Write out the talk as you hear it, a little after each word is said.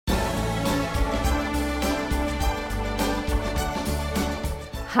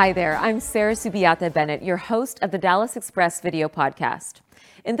Hi there, I'm Sarah Subiata Bennett, your host of the Dallas Express video podcast.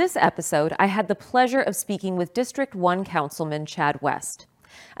 In this episode, I had the pleasure of speaking with District 1 Councilman Chad West,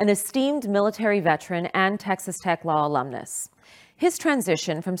 an esteemed military veteran and Texas Tech Law alumnus. His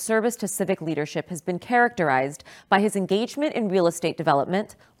transition from service to civic leadership has been characterized by his engagement in real estate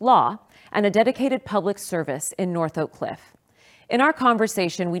development, law, and a dedicated public service in North Oak Cliff. In our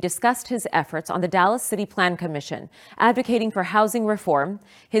conversation, we discussed his efforts on the Dallas City Plan Commission, advocating for housing reform,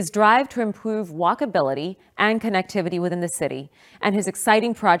 his drive to improve walkability and connectivity within the city, and his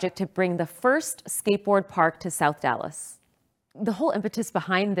exciting project to bring the first skateboard park to South Dallas. The whole impetus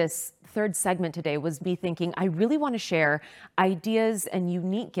behind this third segment today was me thinking, I really want to share ideas and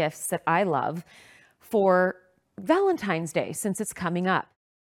unique gifts that I love for Valentine's Day, since it's coming up.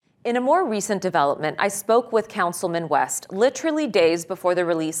 In a more recent development, I spoke with Councilman West literally days before the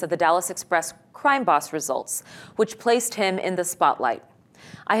release of the Dallas Express Crime Boss results, which placed him in the spotlight.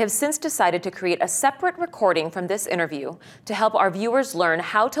 I have since decided to create a separate recording from this interview to help our viewers learn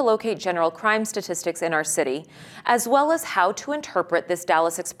how to locate general crime statistics in our city, as well as how to interpret this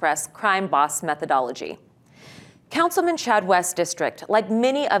Dallas Express Crime Boss methodology. Councilman Chad West's district, like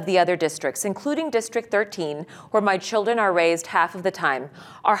many of the other districts, including District 13, where my children are raised half of the time,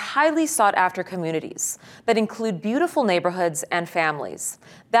 are highly sought-after communities that include beautiful neighborhoods and families.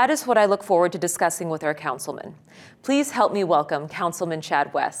 That is what I look forward to discussing with our councilman. Please help me welcome Councilman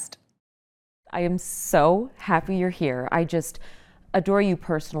Chad West. I am so happy you're here. I just adore you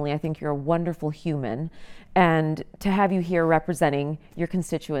personally. I think you're a wonderful human. And to have you here representing your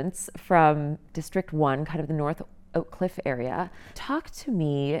constituents from District 1, kind of the North Oak Cliff area. Talk to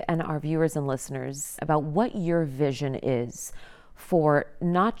me and our viewers and listeners about what your vision is for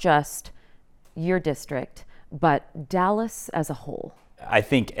not just your district, but Dallas as a whole. I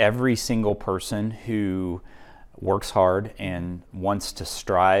think every single person who works hard and wants to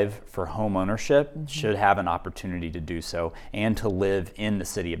strive for home ownership should have an opportunity to do so and to live in the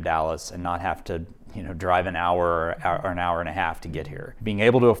city of Dallas and not have to drive an hour or an hour and a half to get here. Being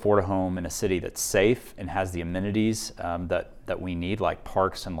able to afford a home in a city that's safe and has the amenities that we need, like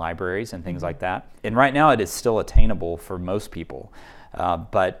parks and libraries and things like that. And right now it is still attainable for most people.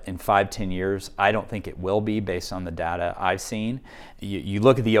 But in 5-10 years, I don't think it will be based on the data I've seen. You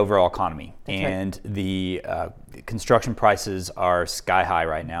look at the overall economy, and the construction prices are sky high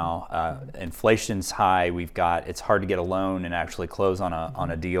right now. Inflation's high. It's hard to get a loan and actually close on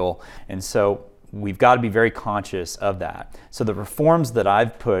a deal. And so we've got to be very conscious of that. So the reforms that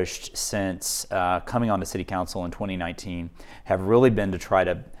I've pushed since coming on to City Council in 2019 have really been to try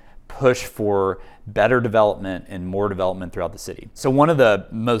to push for better development and more development throughout the city. So one of the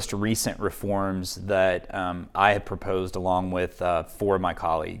most recent reforms that I have proposed along with 4 of my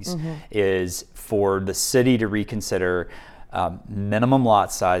colleagues is for the city to reconsider minimum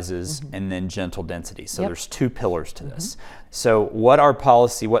lot sizes and then gentle density. So there's 2 pillars to this. So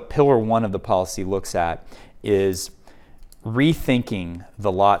what pillar 1 of the policy looks at is rethinking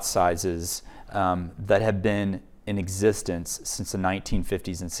the lot sizes that have been in existence since the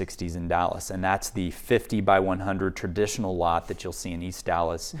 1950s and 60s in Dallas, and that's the 50 by 100 traditional lot that you'll see in East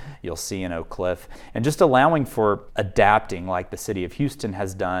Dallas, you'll see in Oak Cliff, and just allowing for adapting like the city of Houston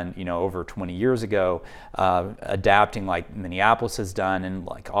has done, over 20 years ago, adapting like Minneapolis has done and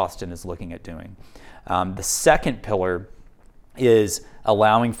like Austin is looking at doing. The second pillar is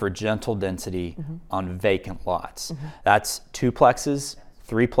allowing for gentle density on vacant lots. That's 2-plexes,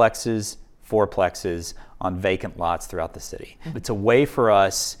 3-plexes, 4-plexes on vacant lots throughout the city. It's a way for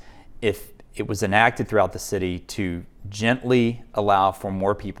us, if it was enacted throughout the city, to gently allow for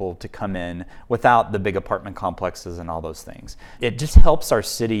more people to come in without the big apartment complexes and all those things. It just helps our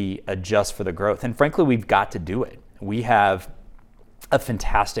city adjust for the growth. And frankly, we've got to do it. We have a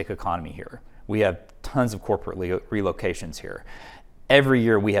fantastic economy here. We have tons of corporate relocations here. Every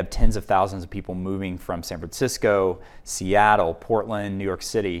year we have tens of thousands of people moving from San Francisco, Seattle, Portland, New York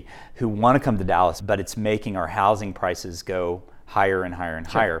City who want to come to Dallas, but it's making our housing prices go higher and higher and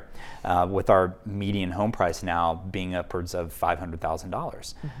higher, with our median home price now being upwards of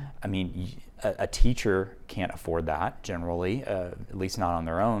 $500,000. I mean, a teacher can't afford that generally, at least not on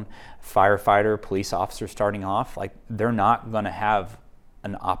their own. Firefighter, police officer starting off, like they're not going to have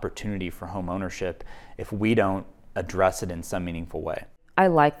an opportunity for home ownership if we don't address it in some meaningful way. I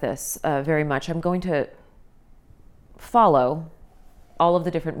like this very much. I'm going to follow all of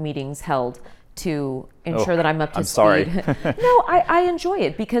the different meetings held to ensure that I'm up to speed. Sorry. No, I enjoy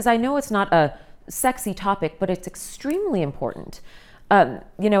it because I know it's not a sexy topic, but it's extremely important. And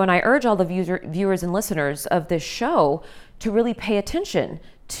I urge all the viewers and listeners of this show to really pay attention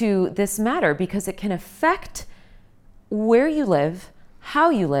to this matter because it can affect where you live, how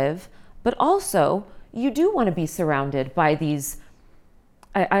you live, but also you do want to be surrounded by these,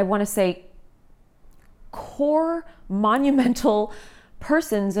 I want to say, core monumental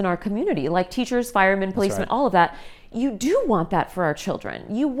persons in our community, like teachers, firemen, policemen, all of that. You do want that for our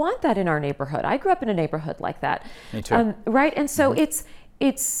children. You want that in our neighborhood. I grew up in a neighborhood like that. Me too. Right? And so it's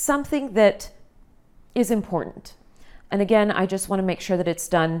something that is important. And again, I just want to make sure that it's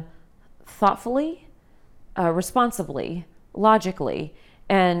done thoughtfully, responsibly, logically.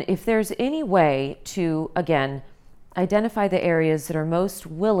 And if there's any way to, again, identify the areas that are most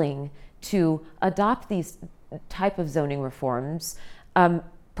willing to adopt these type of zoning reforms,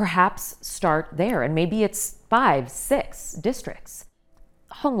 perhaps start there. And maybe it's 5, 6 districts.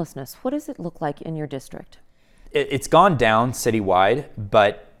 Homelessness, what does it look like in your district? It's gone down citywide,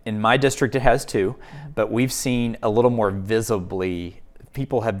 but in my district it has too. But we've seen a little more visibly,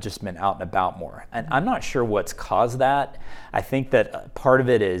 people have just been out and about more. And I'm not sure what's caused that. I think that part of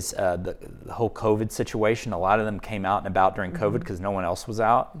it is the whole COVID situation. A lot of them came out and about during COVID because no one else was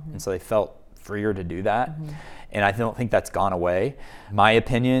out. And so they felt freer to do that. And I don't think that's gone away. My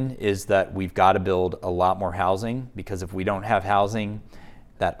opinion is that we've got to build a lot more housing, because if we don't have housing,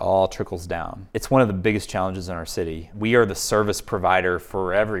 that all trickles down. It's one of the biggest challenges in our city. We are the service provider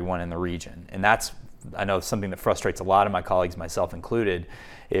for everyone in the region. And that's, I know, something that frustrates a lot of my colleagues, myself included,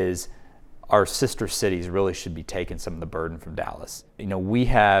 is our sister cities really should be taking some of the burden from Dallas. You know, we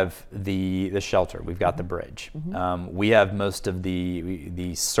have the shelter, we've got the bridge. We have most of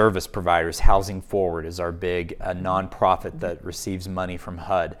the service providers. Housing Forward is our big nonprofit that receives money from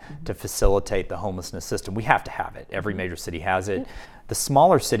HUD to facilitate the homelessness system. We have to have it. Every major city has it. The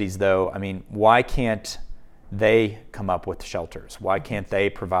smaller cities, though, I mean, why can't they come up with shelters? Why can't they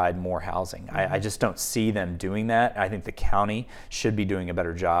provide more housing? I just don't see them doing that. I think the county should be doing a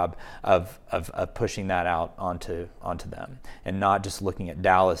better job of pushing that out onto them, and not just looking at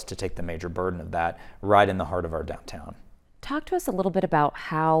Dallas to take the major burden of that right in the heart of our downtown. Talk to us a little bit about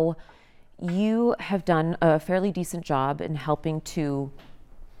how you have done a fairly decent job in helping to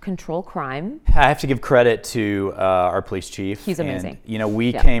control crime. I have to give credit to our police chief. He's amazing. And, you know,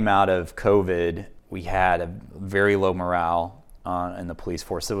 we came out of COVID, we had a very low morale in the police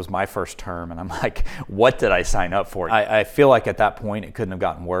force. It was my first term, and I'm like, what did I sign up for? I feel like at that point it couldn't have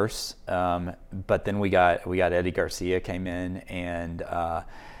gotten worse. But then we got Eddie Garcia came in, and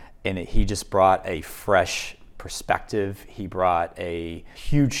he just brought a fresh perspective. He brought a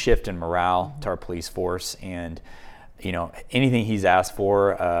huge shift in morale to our police force, and you know, anything he's asked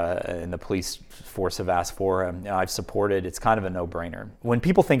for and the police force have asked for, I've supported. It's kind of a no-brainer. When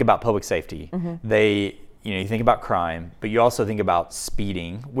people think about public safety, you think about crime, but you also think about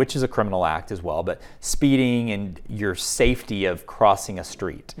speeding, which is a criminal act as well, but speeding and your safety of crossing a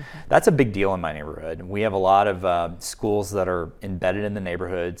street. That's a big deal in my neighborhood. We have a lot of schools that are embedded in the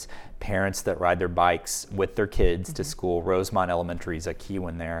neighborhoods, parents that ride their bikes with their kids to school. Rosemont Elementary is a key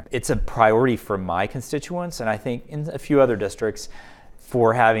one there. It's a priority for my constituents, and I think in a few other districts,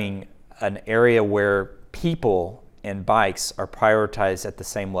 for having an area where people and bikes are prioritized at the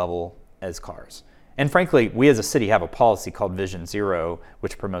same level as cars. And frankly, we as a city have a policy called Vision Zero,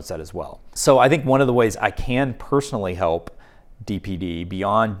 which promotes that as well. So I think one of the ways I can personally help DPD,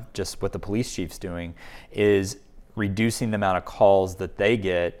 beyond just what the police chief's doing, is reducing the amount of calls that they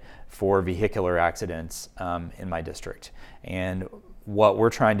get for vehicular accidents in my district. And what we're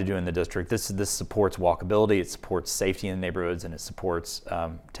trying to do in the district, this supports walkability, it supports safety in the neighborhoods, and it supports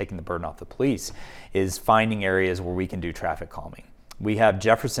taking the burden off the police, is finding areas where we can do traffic calming. We have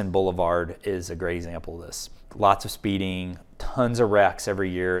Jefferson Boulevard is a great example of this. Lots of speeding, tons of wrecks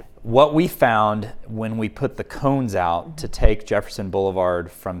every year. What we found when we put the cones out to take Jefferson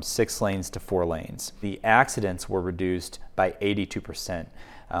Boulevard from 6 lanes to 4 lanes, the accidents were reduced by 82%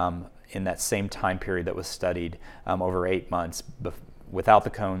 in that same time period that was studied over 8 months without the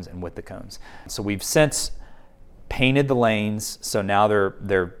cones and with the cones. So we've since painted the lanes, so now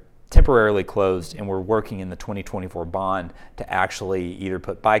they're temporarily closed, and we're working in the 2024 bond to actually either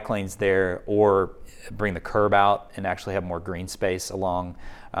put bike lanes there or bring the curb out and actually have more green space along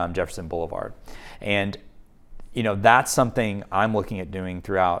Jefferson Boulevard. And you know, that's something I'm looking at doing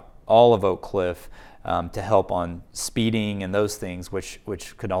throughout all of Oak Cliff to help on speeding and those things, which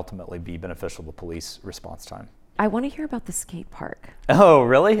could ultimately be beneficial to police response time. I want to hear about the skate park. Oh,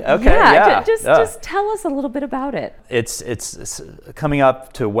 really? Okay. Yeah. Just tell us a little bit about it. It's coming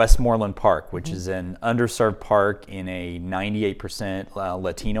up to Westmoreland Park, which is an underserved park in a 98%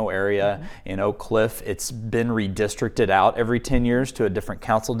 Latino area in Oak Cliff. It's been redistricted out every 10 years to a different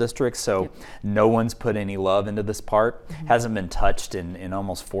council district, so no one's put any love into this park. Hasn't been touched in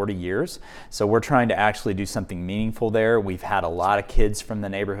almost 40 years. So we're trying to actually do something meaningful there. We've had a lot of kids from the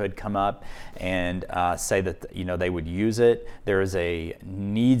neighborhood come up and say that they would use it. There is a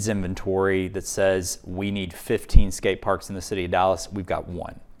needs inventory that says we need 15 skate parks in the city of Dallas. We've got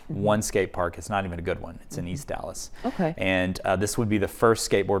one skate park. It's not even a good one. It's in East Dallas. Okay. And this would be the first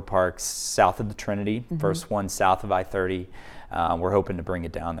skateboard park south of the Trinity, first one south of I-30. We're hoping to bring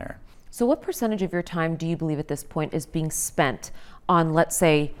it down there. So what percentage of your time do you believe at this point is being spent on, let's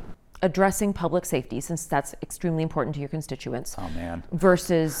say, addressing public safety, since that's extremely important to your constituents,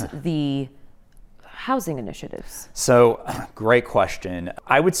 versus the housing initiatives? So, great question.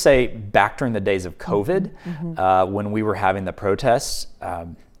 I would say back during the days of COVID, when we were having the protests, I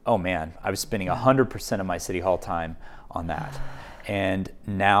was spending 100% of my City Hall time on that. And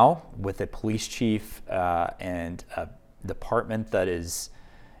now, with a police chief and a department that is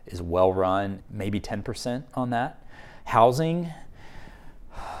well run, maybe 10% on that. Housing,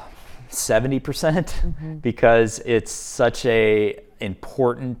 70%, because it's such a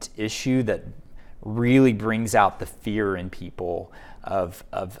important issue that really brings out the fear in people of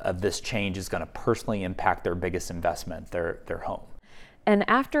this change is going to personally impact their biggest investment, their home. And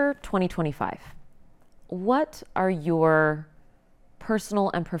after 2025, what are your personal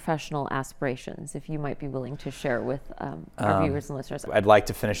and professional aspirations, if you might be willing to share with our viewers and listeners? I'd like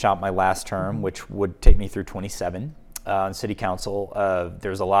to finish out my last term, which would take me through 27. On City Council,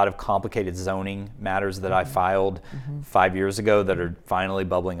 there's a lot of complicated zoning matters that I filed 5 years ago that are finally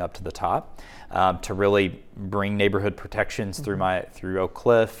bubbling up to the top to really bring neighborhood protections through Oak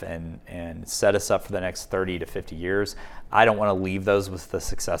Cliff and set us up for the next 30 to 50 years. I don't want to leave those with the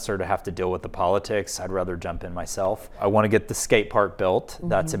successor to have to deal with the politics. I'd rather jump in myself. I want to get the skate park built.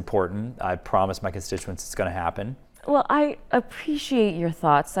 That's important. I promise my constituents it's going to happen. Well, I appreciate your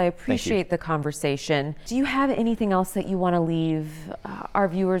thoughts. I appreciate the conversation. Do you have anything else that you want to leave our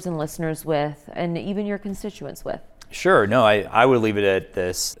viewers and listeners with, and even your constituents with? Sure. No, I would leave it at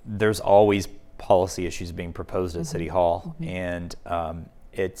this. There's always policy issues being proposed at City Hall, and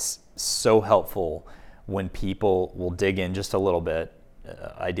it's so helpful when people will dig in just a little bit,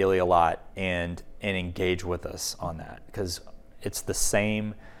 ideally a lot, and engage with us on that, because it's the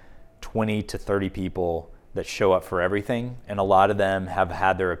same 20 to 30 people that show up for everything, and a lot of them have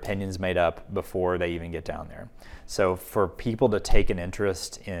had their opinions made up before they even get down there. So for people to take an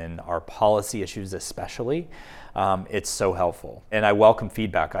interest in our policy issues especially, it's so helpful. And I welcome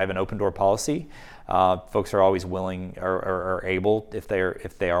feedback. I have an open door policy. Folks are always willing or able, if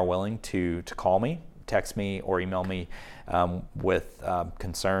they are willing, to call me, text me, or email me with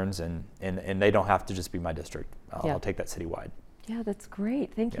concerns, and they don't have to just be my district. I'll take that citywide. Yeah, that's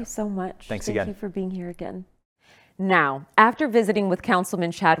great. Thank you so much. Thanks again. Thank you for being here again. Now, after visiting with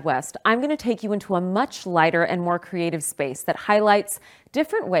Councilman Chad West, I'm going to take you into a much lighter and more creative space that highlights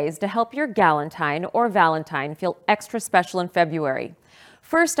different ways to help your Galentine or Valentine feel extra special in February.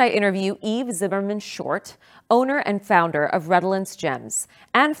 First, I interview Eve Zimmerman-Short, owner and founder of Redolence Gems.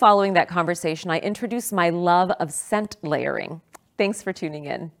 And following that conversation, I introduce my love of scent layering. Thanks for tuning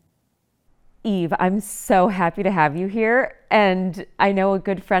in. Eve, I'm so happy to have you here. And I know a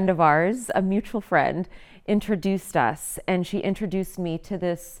good friend of ours, a mutual friend, introduced us, and she introduced me to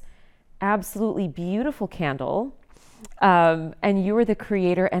this absolutely beautiful candle. And you are the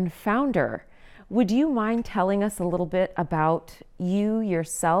creator and founder. Would you mind telling us a little bit about you,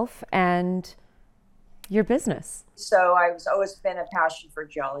 yourself, and your business? So I've always been a passion for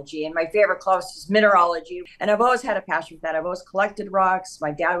geology, and my favorite class is mineralogy. And I've always had a passion for that. I've always collected rocks.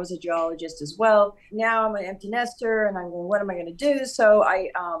 My dad was a geologist as well. Now I'm an empty nester, and I'm going, what am I going to do? So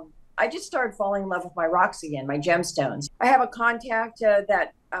I just started falling in love with my rocks again, my gemstones. I have a contact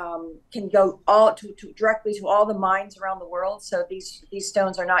that can go directly to all the mines around the world. So these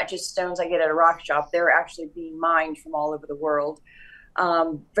stones are not just stones I get at a rock shop. They're actually being mined from all over the world.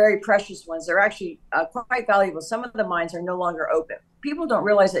 Very precious ones. They're actually quite valuable. Some of the mines are no longer open. People don't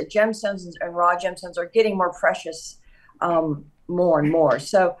realize that gemstones and raw gemstones are getting more precious more and more.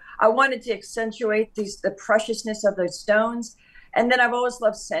 So I wanted to accentuate the preciousness of those stones And then I've always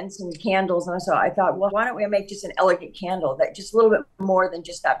loved scents and candles. And so I thought, well, why don't we make just an elegant candle that just a little bit more than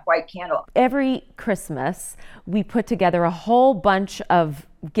just that white candle? Every Christmas, we put together a whole bunch of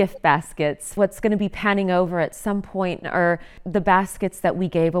gift baskets. What's going to be panning over at some point are the baskets that we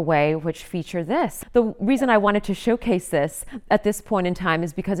gave away, which feature this. The reason I wanted to showcase this at this point in time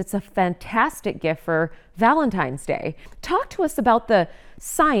is because it's a fantastic gift for Valentine's Day. Talk to us about the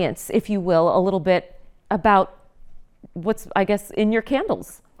science, if you will, a little bit about what's, I guess, in your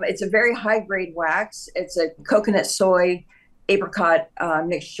candles. It's a very high grade wax. It's a coconut, soy, apricot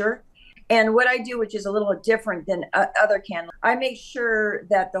mixture. And what I do, which is a little different than other candles, I make sure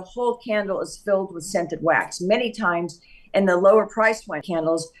that the whole candle is filled with scented wax. Many times in the lower price point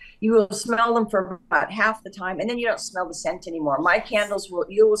candles, you will smell them for about half the time, and then you don't smell the scent anymore. My candles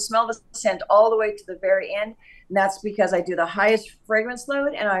you will smell the scent all the way to the very end. And that's because I do the highest fragrance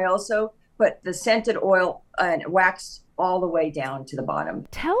load, and I also put the scented oil and wax all the way down to the bottom.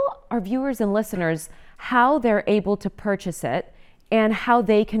 Tell our viewers and listeners how they're able to purchase it and how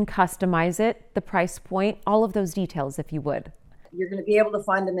they can customize it, the price point, all of those details, if you would. You're going to be able to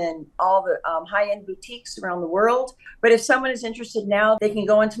find them in all the high-end boutiques around the world. But if someone is interested now, they can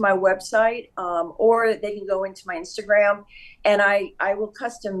go into my website or they can go into my Instagram, and I will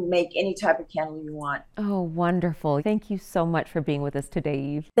custom make any type of candle you want. Oh, wonderful. Thank you so much for being with us today,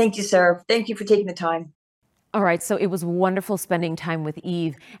 Eve. Thank you, Sarah. Thank you for taking the time. All right, so it was wonderful spending time with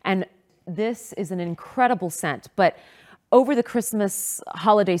Eve, and this is an incredible scent, but over the Christmas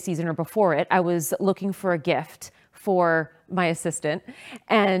holiday season or before it, I was looking for a gift for my assistant,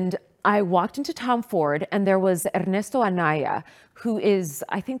 and I walked into Tom Ford, and there was Ernesto Anaya, who is,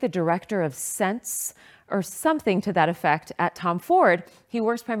 I think, the director of scents or something to that effect at Tom Ford. He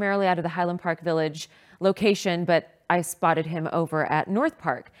works primarily out of the Highland Park Village location, but I spotted him over at North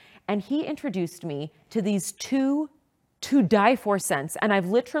Park, and he introduced me to these two to die for scents. And I've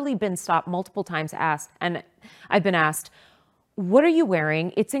literally been stopped multiple times, and I've been asked, what are you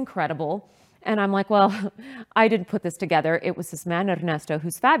wearing? It's incredible. And I'm like, well, I didn't put this together. It was this man, Ernesto,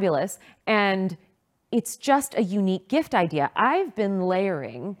 who's fabulous. And it's just a unique gift idea. I've been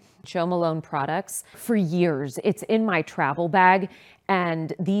layering Jo Malone products for years. It's in my travel bag.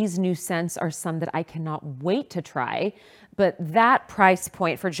 And these new scents are some that I cannot wait to try. But that price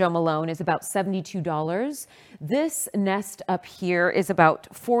point for Jo Malone is about $72. This nest up here is about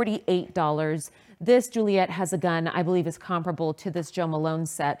 $48. This Juliet Has a Gun, I believe, is comparable to this Jo Malone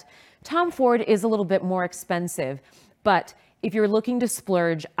set. Tom Ford is a little bit more expensive, but if you're looking to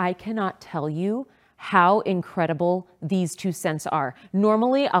splurge, I cannot tell you how incredible these two scents are.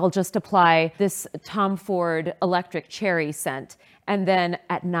 Normally, I'll just apply this Tom Ford Electric Cherry scent, and then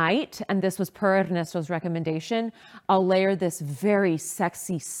at night, and this was per Ernesto's recommendation, I'll layer this very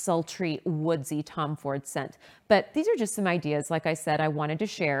sexy, sultry, woodsy Tom Ford scent. But these are just some ideas, like I said, I wanted to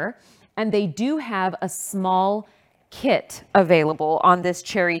share. And they do have a small kit available on this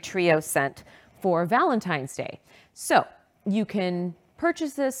Cherry Trio scent for Valentine's Day. So you can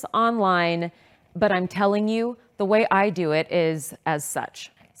purchase this online, but I'm telling you, the way I do it is as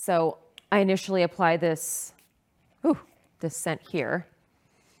such. So I initially apply this scent here.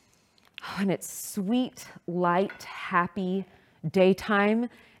 And it's sweet, light, happy daytime.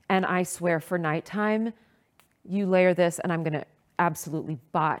 And I swear for nighttime, you layer this, and I'm gonna absolutely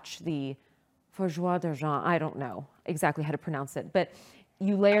botch the Fourgeois d'Argent. I don't know exactly how to pronounce it, but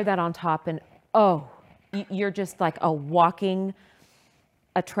you layer that on top, and oh, you're just like a walking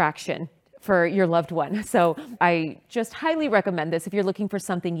attraction for your loved one. So I just highly recommend this if you're looking for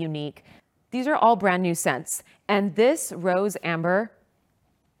something unique. These are all brand new scents. And this Rose Amber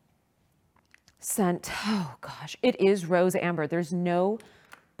scent, oh gosh, it is Rose Amber. There's no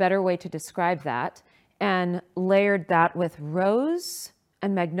better way to describe that. And layered that with rose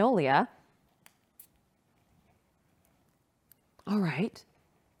and magnolia. All right.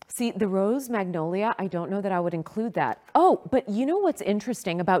 See, the rose magnolia, I don't know that I would include that. Oh, but you know what's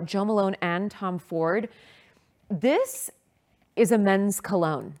interesting about Jo Malone and Tom Ford? This is a men's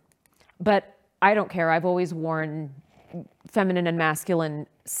cologne, but I don't care. I've always worn feminine and masculine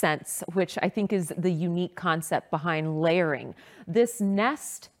scents, which I think is the unique concept behind layering. This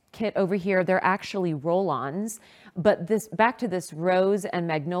Nest kit over here, they're actually roll-ons, but this, back to this rose and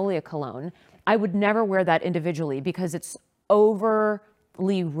magnolia cologne, I would never wear that individually because it's overly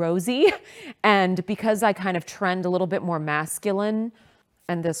rosy, and because I kind of trend a little bit more masculine,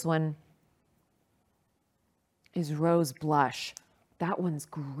 and this one is rose blush. That one's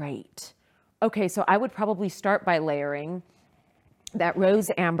great. Okay, so I would probably start by layering that rose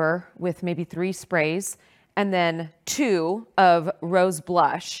amber with maybe 3 sprays, and then 2 of rose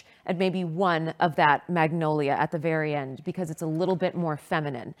blush, and maybe 1 of that magnolia at the very end, because it's a little bit more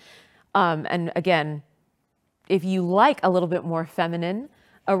feminine. And again, if you like a little bit more feminine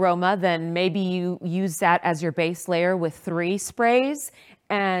aroma, then maybe you use that as your base layer with 3 sprays,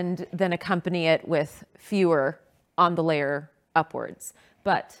 and then accompany it with fewer on the layer upwards.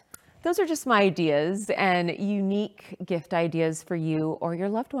 But those are just my ideas and unique gift ideas for you or your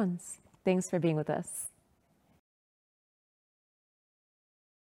loved ones. Thanks for being with us.